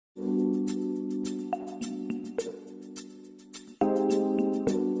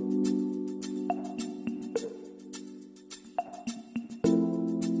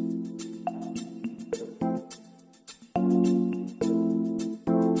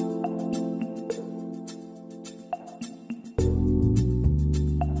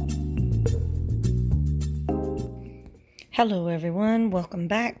Hello everyone, welcome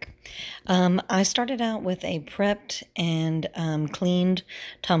back. I started out with a prepped and cleaned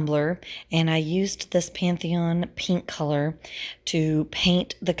tumbler, and I used this Pantheon pink color to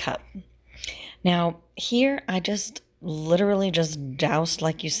paint the cup. Now here I just literally just doused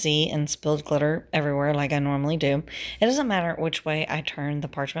like you see and spilled glitter everywhere like I normally do. It doesn't matter which way I turn the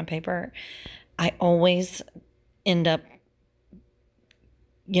parchment paper. I always end up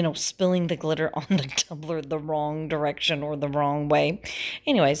spilling the glitter on the tumbler the wrong direction or the wrong way.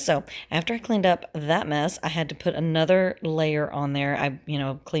 Anyway, so after I cleaned up that mess, I had to put another layer on there. I,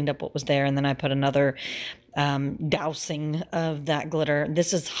 cleaned up what was there, and then I put another dousing of that glitter.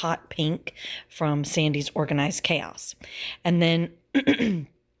 This is hot pink from Sandy's Organized Chaos. And then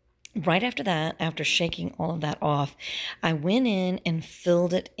right after that, after shaking all of that off, I went in and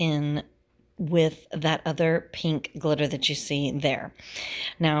filled it in with that other pink glitter that you see there.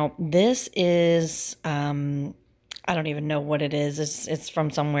 Now, this is, I don't even know what it is. It's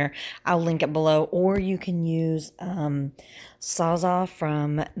from somewhere. I'll link it below, or you can use Sawzall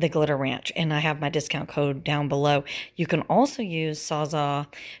from the Glitter Ranch, and I have my discount code down below. You can also use Sawzall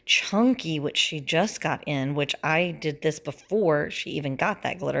Chunky, which she just got in, which I did this before she even got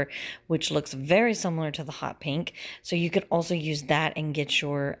that glitter, which looks very similar to the hot pink. So you could also use that and get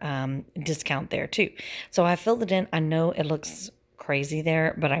your discount there too. So I filled it in. I know it looks crazy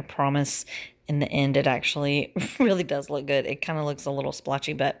there, but I promise in the end it actually really does look good. It kind of looks a little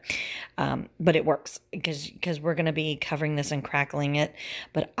splotchy, but it works because we're going to be covering this and crackling it.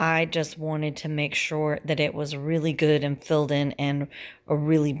 But I just wanted to make sure that it was really good and filled in and a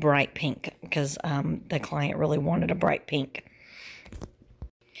really bright pink, because the client really wanted a bright pink.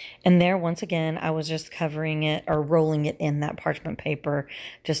 And there, once again, I was just covering it or rolling it in that parchment paper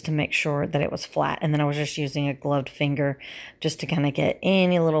just to make sure that it was flat. And then I was just using a gloved finger just to kind of get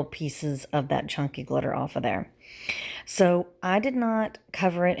any little pieces of that chunky glitter off of there. So I did not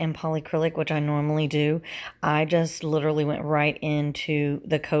cover it in polyacrylic, which I normally do. I just literally went right into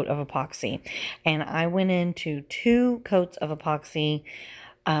the coat of epoxy. And I went into 2 coats of epoxy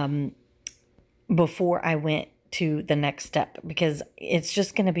before I went to the next step, because it's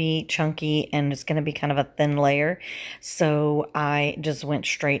just going to be chunky and it's going to be kind of a thin layer. So I just went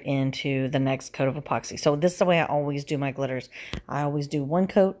straight into the next coat of epoxy. So this is the way I always do my glitters. I always do 1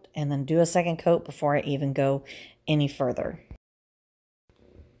 coat and then do a 2nd coat before I even go any further.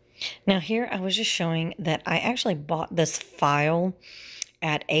 Now here I was just showing that I actually bought this file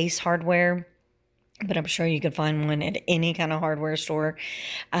at Ace Hardware, but I'm sure you could find one at any kind of hardware store.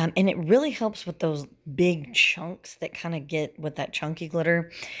 And it really helps with those big chunks that kind of get with that chunky glitter.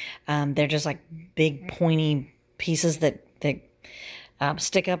 They're just like big pointy pieces that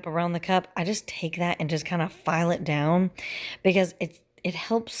stick up around the cup. I just take that and just kind of file it down, because it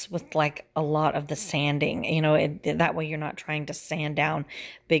helps with like a lot of the sanding, that way you're not trying to sand down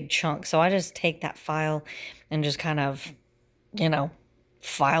big chunks. So I just take that file and just kind of,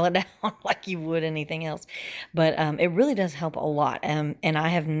 file it down like you would anything else. But it really does help a lot. And I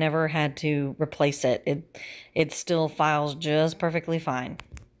have never had to replace it. It still files just perfectly fine.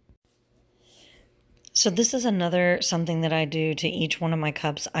 So this is something that I do to each one of my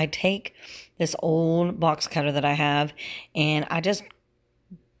cups. I take this old box cutter that I have, and I just,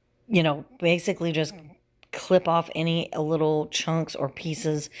 basically just clip off any little chunks or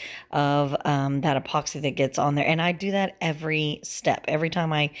pieces of that epoxy that gets on there. And I do that every step. Every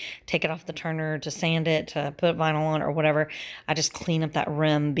time I take it off the turner to sand it, to put vinyl on or whatever, I just clean up that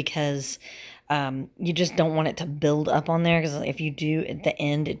rim, because you just don't want it to build up on there, because if you do at the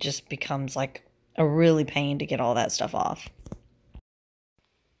end, it just becomes like a really pain to get all that stuff off.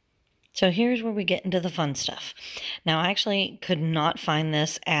 So here's where we get into the fun stuff. Now, I actually could not find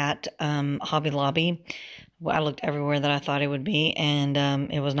this at Hobby Lobby. I looked everywhere that I thought it would be, and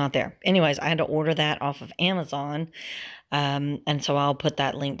it was not there. Anyways, I had to order that off of Amazon, and so I'll put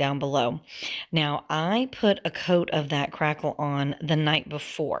that link down below. Now, I put a coat of that Crackle on the night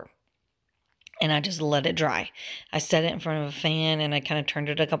before, and I just let it dry. I set it in front of a fan, and I kind of turned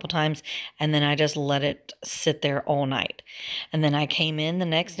it a couple times, and then I just let it sit there all night. And then I came in the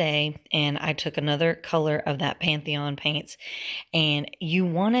next day, and I took another color of that Pantheon paints, and you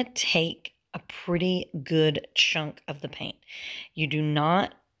want to take a pretty good chunk of the paint. You do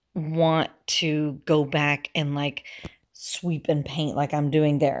not want to go back and like sweep and paint like I'm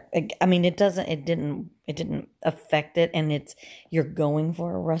doing there. I mean, it didn't affect it, and you're going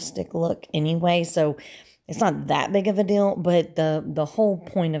for a rustic look anyway, so it's not that big of a deal. But the whole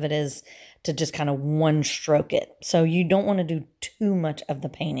point of it is to just kind of one stroke it. So you don't want to do too much of the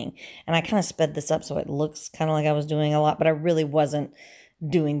painting. And I kind of sped this up so it looks kind of like I was doing a lot, but I really wasn't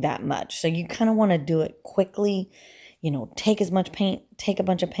doing that much. So you kind of want to do it quickly take as much paint, take a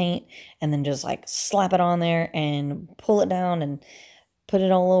bunch of paint, and then just like slap it on there and pull it down and put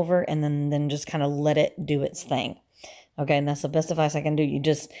it all over, and then just kind of let it do its thing. Okay, and that's the best advice I can do. You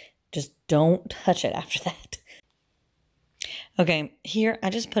just don't touch it after that. Okay, here I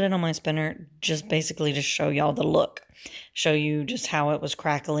just put it on my spinner just basically to show y'all the look. Show you just how it was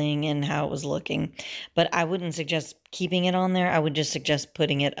crackling and how it was looking. But I wouldn't suggest keeping it on there. I would just suggest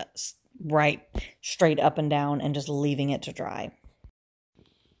putting it right straight up and down and just leaving it to dry.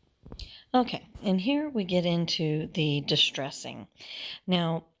 Okay, and here we get into the distressing.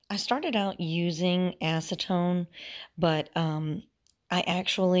 Now, I started out using acetone, but I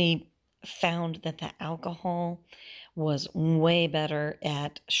actually found that the alcohol was way better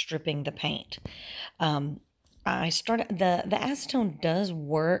at stripping the paint. I started, the acetone does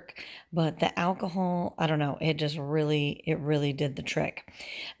work, but the alcohol, I don't know, it really did the trick.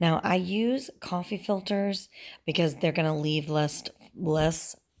 Now, I use coffee filters because they're going to leave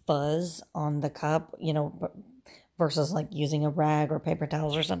less fuzz on the cup, versus like using a rag or paper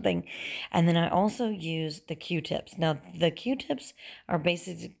towels or something. And then I also use the Q-tips. Now, the Q-tips are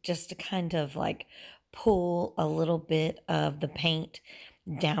basically just to kind of like pull a little bit of the paint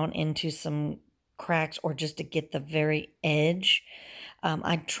down into some cracks, or just to get the very edge.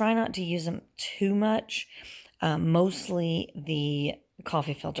 I try not to use them too much, mostly the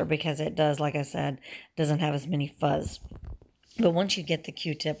coffee filter, because it does, like I said, doesn't have as many fuzz. But once you get the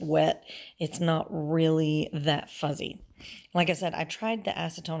Q-tip wet, it's not really that fuzzy. Like I said, I tried the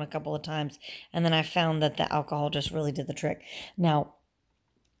acetone a couple of times, and then I found that the alcohol just really did the trick. Now,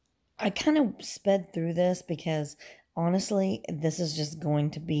 I kind of sped through this because, honestly, this is just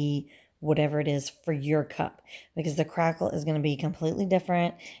going to be whatever it is for your cup, because the crackle is going to be completely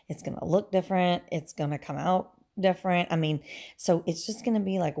different. It's going to look different. It's going to come out different. I mean, so it's just going to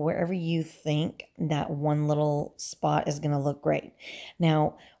be like wherever you think that one little spot is going to look great.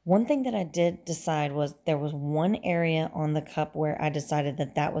 Now, one thing that I did decide was there was one area on the cup where I decided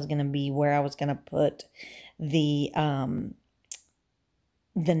that was going to be where I was going to put the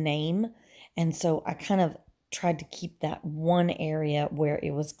name. And so I kind of tried to keep that one area where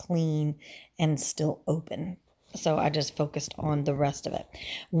it was clean and still open. So I just focused on the rest of it.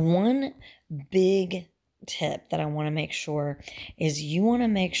 One big tip that I want to make sure is you want to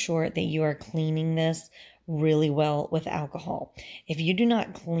make sure that you are cleaning this really well with alcohol. If you do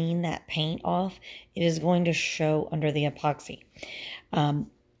not clean that paint off, it is going to show under the epoxy.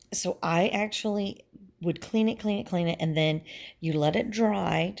 So I actually would clean it, and then you let it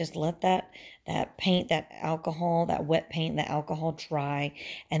dry. Just let that paint, that alcohol, that wet paint, that alcohol dry,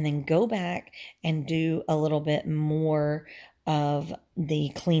 and then go back and do a little bit more of the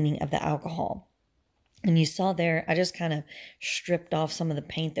cleaning of the alcohol. And you saw there, I just kind of stripped off some of the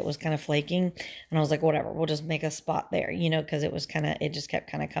paint that was kind of flaking. And I was like, whatever, we'll just make a spot there, because it just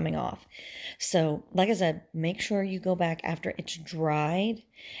kept kind of coming off. So, like I said, make sure you go back after it's dried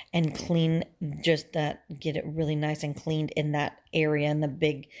and clean just that, get it really nice and cleaned in that area and the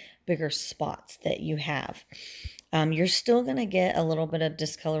bigger spots that you have. You're still going to get a little bit of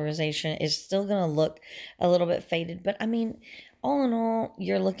discolorization. It's still going to look a little bit faded, but I mean, all in all,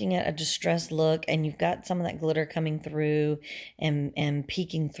 you're looking at a distressed look, and you've got some of that glitter coming through and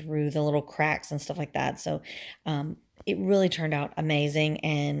peeking through the little cracks and stuff like that. So it really turned out amazing,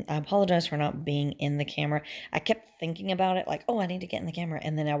 and I apologize for not being in the camera. I kept thinking about it like, oh, I need to get in the camera,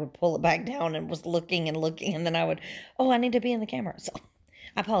 and then I would pull it back down and was looking, and then I would, oh, I need to be in the camera. So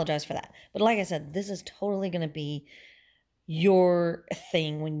I apologize for that. But like I said, this is totally going to be your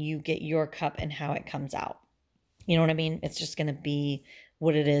thing when you get your cup and how it comes out. You know what I mean? It's just going to be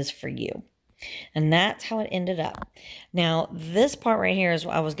what it is for you. And that's how it ended up. Now, this part right here is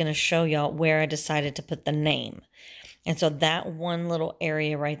what I was going to show y'all where I decided to put the name. And so that one little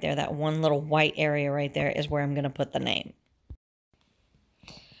area right there, that one little white area right there is where I'm going to put the name.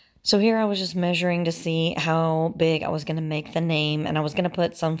 So here I was just measuring to see how big I was going to make the name, and I was going to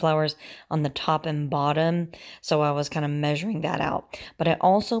put sunflowers on the top and bottom, so I was kind of measuring that out. But I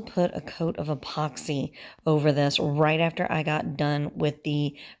also put a coat of epoxy over this right after I got done with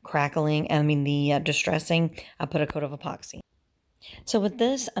the distressing. I put a coat of epoxy. So with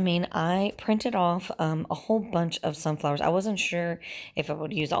this, I printed off a whole bunch of sunflowers. I wasn't sure if I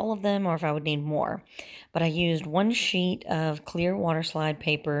would use all of them or if I would need more. But I used one sheet of clear water slide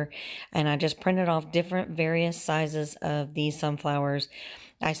paper, and I just printed off different various sizes of these sunflowers.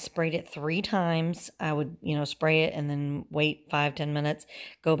 I sprayed it 3 times. I would, spray it and then wait 5-10 minutes,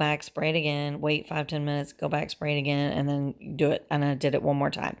 go back, spray it again, wait 5-10 minutes, go back, spray it again, and then do it. And I did it one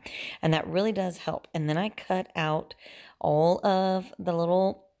more time. And that really does help. And then I cut out all of the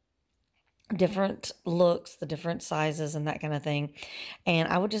little different looks, the different sizes and that kind of thing. And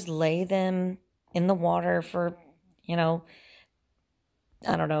I would just lay them in the water for, you know,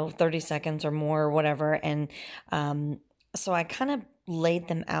 I don't know, 30 seconds or more or whatever. And so I kind of laid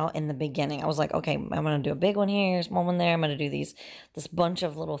them out in the beginning. I was like, okay, I'm going to do a big one here, small one there. I'm going to do this bunch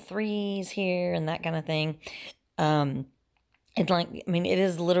of little threes here and that kind of thing. It's like, I mean, it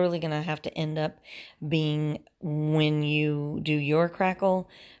is literally going to have to end up being, when you do your crackle,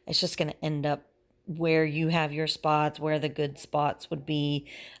 it's just going to end up where you have your spots, where the good spots would be,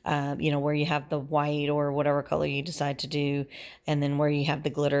 you know, where you have the white or whatever color you decide to do, and then where you have the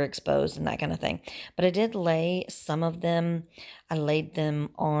glitter exposed and that kind of thing. But I did lay some of them, I laid them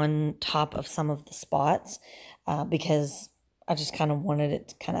on top of some of the spots, because I just kind of wanted it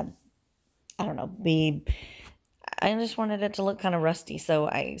to kind of, I don't know, I just wanted it to look kind of rusty. So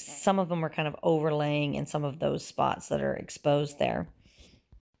some of them were kind of overlaying in some of those spots that are exposed there.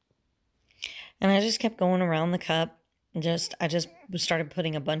 And I just kept going around the cup. I just started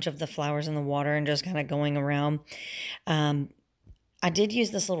putting a bunch of the flowers in the water and just kind of going around. I did use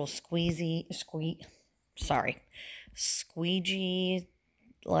this little squeegee,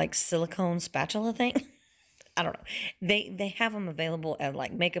 like silicone spatula thing. I don't know. They have them available at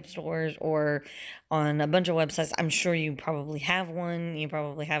like makeup stores or on a bunch of websites. I'm sure you probably have one. You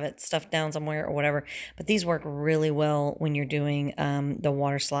probably have it stuffed down somewhere or whatever. But these work really well when you're doing the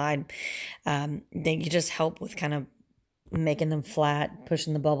water slide. They just help with kind of making them flat,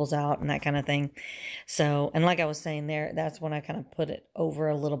 pushing the bubbles out and that kind of thing. So, and like I was saying there, that's when I kind of put it over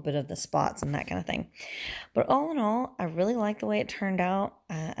a little bit of the spots and that kind of thing. But all in all, I really like the way it turned out.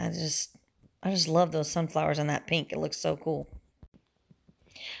 I just love those sunflowers and that pink. It looks so cool.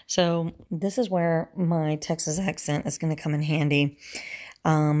 So this is where my Texas accent is going to come in handy.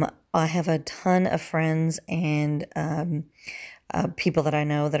 I have a ton of friends and people that I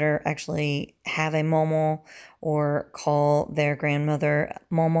know that are actually have a momo or call their grandmother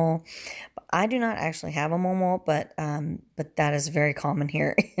momo. I do not actually have a momo, but that is very common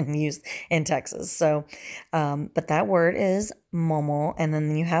here in use in Texas. So, but that word is momo, and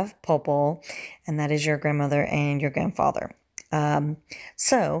then you have popo, and that is your grandmother and your grandfather.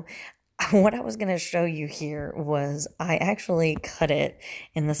 So what I was going to show you here was I actually cut it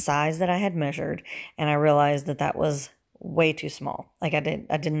in the size that I had measured, and I realized that that was way too small. Like I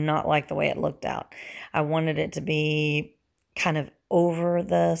did not like the way it looked out. I wanted it to be kind of over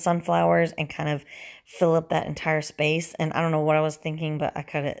the sunflowers and kind of fill up that entire space. And I don't know what I was thinking, but I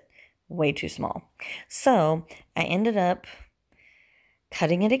cut it way too small. So I ended up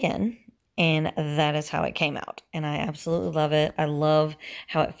cutting it again, and that is how it came out. And I absolutely love it. I love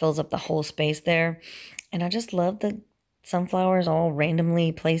how it fills up the whole space there. And I just love the sunflowers all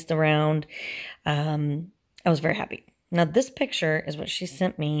randomly placed around. I was very happy. Now, this picture is what she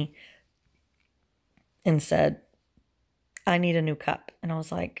sent me and said, I need a new cup. And I was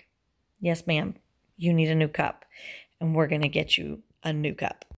like, yes, ma'am, you need a new cup. And we're going to get you a new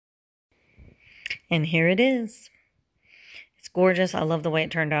cup. And here it is. It's gorgeous. I love the way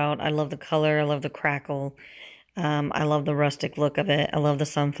it turned out. I love the color. I love the crackle. I love the rustic look of it. I love the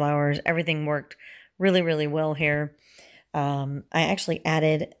sunflowers. Everything worked really, really well here. I actually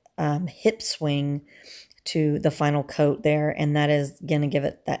added hip swing to the final coat there, and that is going to give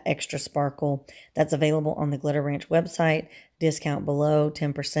it that extra sparkle. That's available on the Glitter Ranch website. Discount below,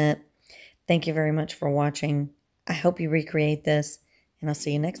 10%. Thank you very much for watching. I hope you recreate this, and I'll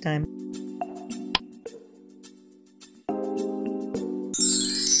see you next time.